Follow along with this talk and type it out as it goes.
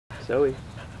Zoe.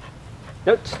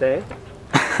 Nope, stay.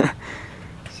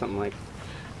 Something like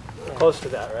close to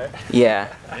that, right?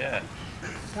 Yeah. Yeah.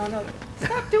 No,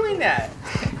 stop doing that.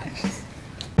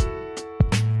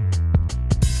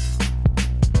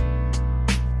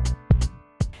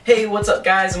 Hey, what's up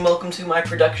guys, and welcome to my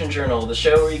production journal, the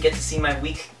show where you get to see my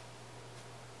week...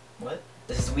 What?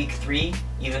 This is week 3,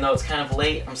 even though it's kind of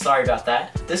late, I'm sorry about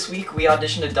that. This week we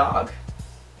auditioned a dog.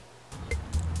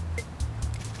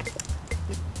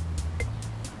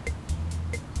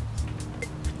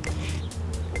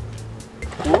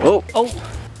 Oh! Oh!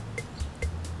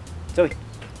 Zoe.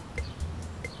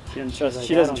 She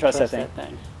doesn't trust that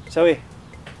thing. Zoe.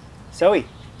 Zoe.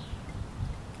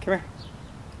 Come here.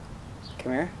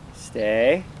 Come here.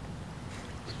 Stay.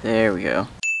 There we go.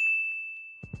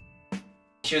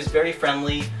 She was very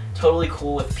friendly, totally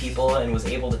cool with people, and was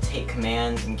able to take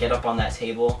commands and get up on that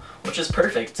table, which is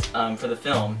perfect for the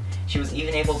film. She was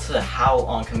even able to howl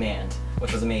on command,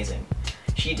 which was amazing.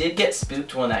 She did get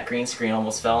spooked when that green screen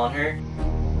almost fell on her.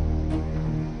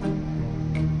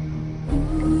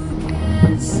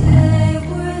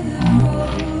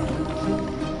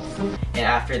 And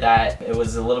after that, it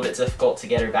was a little bit difficult to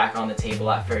get her back on the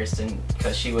table at first, and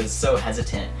because she was so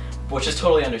hesitant, which is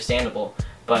totally understandable.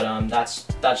 But that's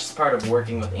just part of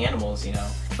working with animals, you know.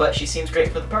 But she seems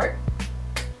great for the part.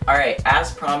 Alright,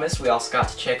 as promised, we also got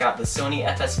to check out the Sony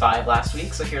FS5 last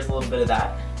week, so here's a little bit of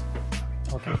that.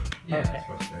 Okay. Yeah, that's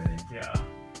frustrating. Yeah.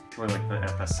 Or like the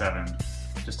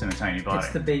FS7, just in a tiny body.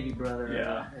 It's the baby brother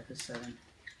Yeah. of the FS7.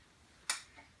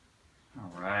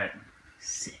 Alright.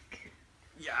 Sick.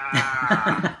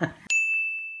 Yeah!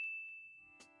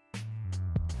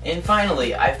 And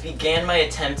finally, I've began my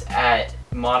attempt at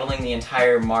modeling the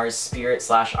entire Mars Spirit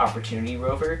 / Opportunity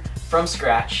rover from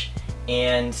scratch,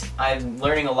 and I'm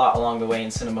learning a lot along the way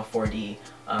in Cinema 4D.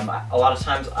 A lot of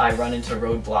times I run into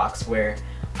roadblocks where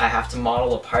I have to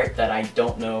model a part that I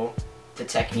don't know the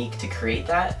technique to create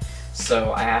that,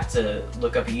 so I have to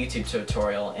look up a YouTube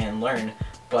tutorial and learn.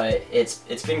 But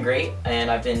it's been great, and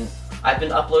I've been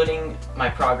uploading my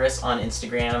progress on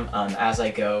Instagram as I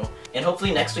go, and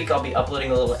hopefully next week I'll be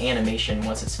uploading a little animation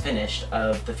once it's finished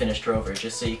of the finished rover,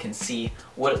 just so you can see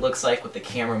what it looks like with the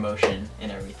camera motion and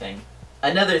everything.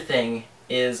 Another thing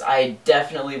is I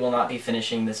definitely will not be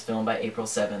finishing this film by April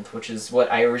 7th, which is what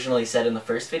I originally said in the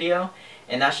first video,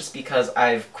 and that's just because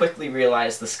I've quickly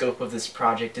realized the scope of this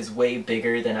project is way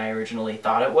bigger than I originally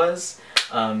thought it was.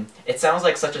 It sounds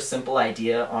like such a simple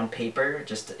idea on paper,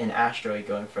 just an asteroid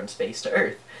going from space to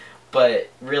Earth, but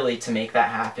really to make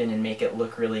that happen and make it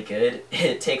look really good,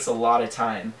 it takes a lot of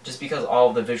time, just because all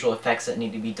of the visual effects that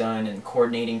need to be done and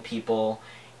coordinating people.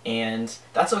 And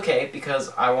that's okay,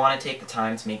 because I want to take the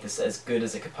time to make this as good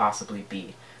as it could possibly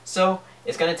be. So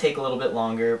it's going to take a little bit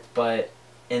longer, but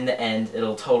in the end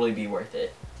it'll totally be worth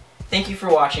it. Thank you for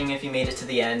watching if you made it to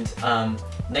the end.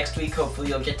 Next week hopefully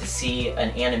you'll get to see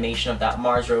an animation of that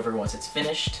Mars rover once it's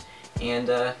finished. And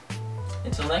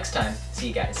until next time, see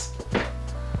you guys.